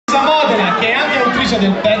che è anche autrice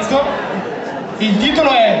del pezzo. Il titolo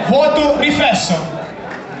è Vuoto, riflesso.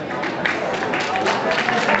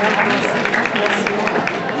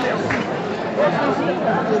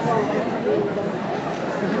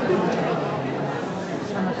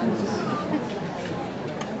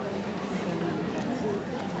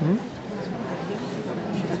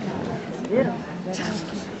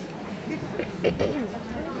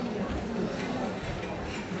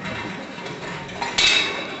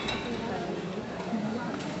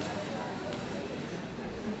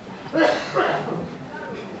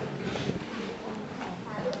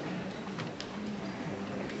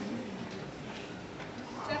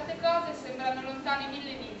 Certe cose sembrano lontane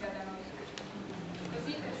mille miglia da noi,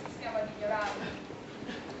 così persistiamo ad ignorarle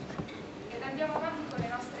ed andiamo avanti con le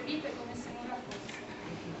nostre vite come se nulla fosse,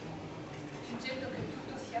 fingendo che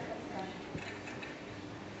tutto sia perfetto.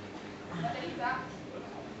 La verità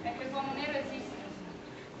è che l'uomo nero esiste,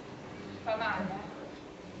 fa male,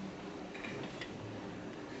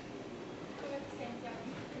 Come ti senti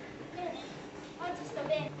oggi? Bene, oggi sto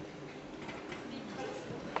bene.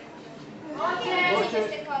 Oggi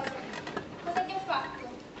Queste cose. Cosa ti ho fatto?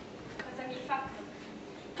 Cosa mi hai fatto?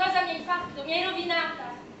 Cosa mi hai fatto? Mi hai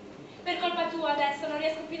rovinata. Per colpa tua adesso non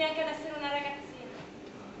riesco più neanche ad essere una ragazzina.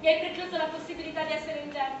 Mi hai precluso la possibilità di essere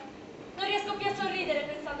ingenua. Non riesco più a sorridere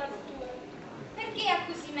pensando al futuro. Perché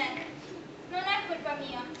accusi me? Non è colpa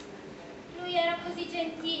mia. Lui era così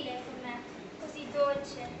gentile con me, così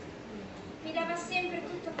dolce. Mi dava sempre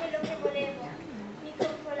tutto quello che volevo. Mi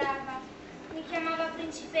coccolava, mi chiamava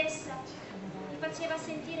principessa, mi faceva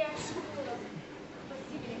sentire al sicuro.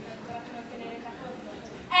 Possibile che ancora tu non te ne renda conto?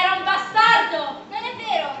 Era un bastardo! Non è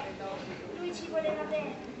vero! Lui ci voleva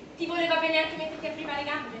bene. Ti voleva bene anche mentre ti apriva le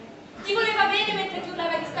gambe. Ti voleva bene mentre ti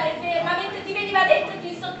urlava di stare ferma, mentre ti veniva dentro e ti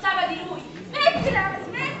insozzava di lui. Smettila,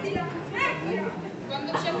 smettila, smettila!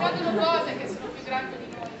 quando ci accadono cose che sono più grandi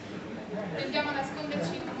di noi, tendiamo a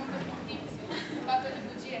nasconderci in un mondo fittizio, fatto di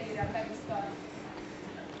bugie e di realtà distorte.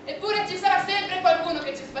 Eppure ci sarà sempre qualcuno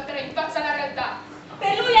che ci sbatterà in faccia la realtà.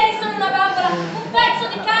 Per lui eri solo una bambola, un pezzo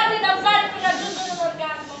di carne da usare per raggiungere un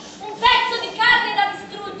orgasmo, un pezzo di carne da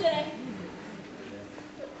distruggere.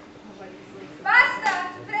 Basta,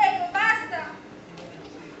 ti prego, basta!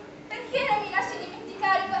 Perché non mi lasci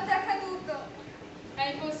dimenticare quanto è accaduto? È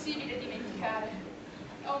impossibile dimenticare.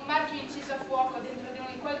 Ho un marchio inciso a fuoco dentro di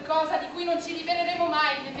noi, qualcosa di cui non ci libereremo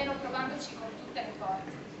mai, nemmeno provandoci con tutte le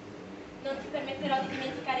forze. Non ti permetterò di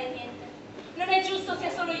dimenticare niente. Non è giusto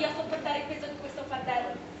sia solo io a sopportare il peso di questo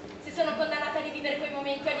fardello. Se sono condannata a rivivere quei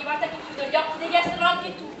momenti ogni volta che chiudo gli occhi, devi esserlo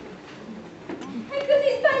anche tu. È così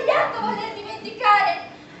sbagliato voler dimenticare,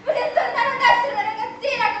 voler tornare ad essere una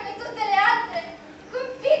ragazzina come tutte le altre, con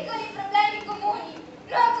piccoli problemi comuni,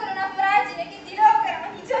 non con una fragile che si logora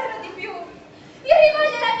ogni giorno di più. Io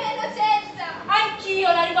rivoglio la mia innocenza.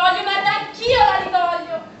 Anch'io la rivoglio, merda, anch'io la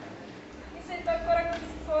rivoglio. Mi sento ancora così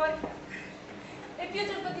sporca. E più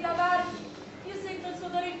cerco di lavarmi, più sento il suo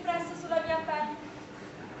odore impresso sulla mia pelle.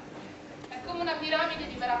 È come una piramide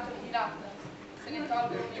di barattoli di latta. Se ne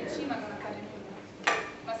tolgono uno in cima non accade nulla.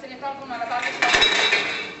 Ma se ne tolgono alla base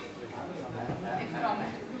e crolla.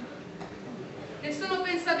 Nessuno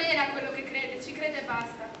pensa bene a quello che crede, ci crede e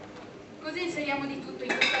basta. Così inseriamo di tutto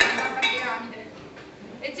in questa grande piramide.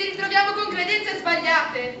 E ci ritroviamo con credenze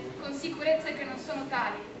sbagliate, con sicurezze che non sono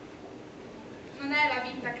tali. Non è la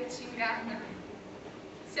vita che ci inganna,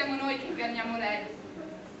 siamo noi che inganniamo lei.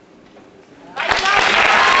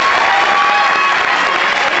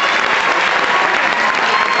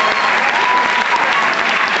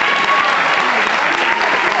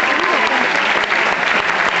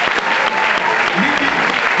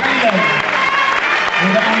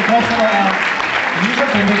 Diamo il microfono a Lisa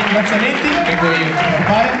per i ringraziamenti che puoi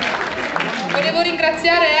fare. Volevo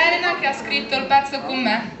ringraziare Elena che ha scritto il pezzo con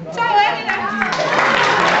me. Ciao Elena!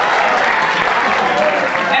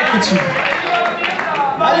 Eccoci.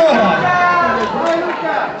 Allora,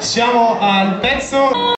 siamo al pezzo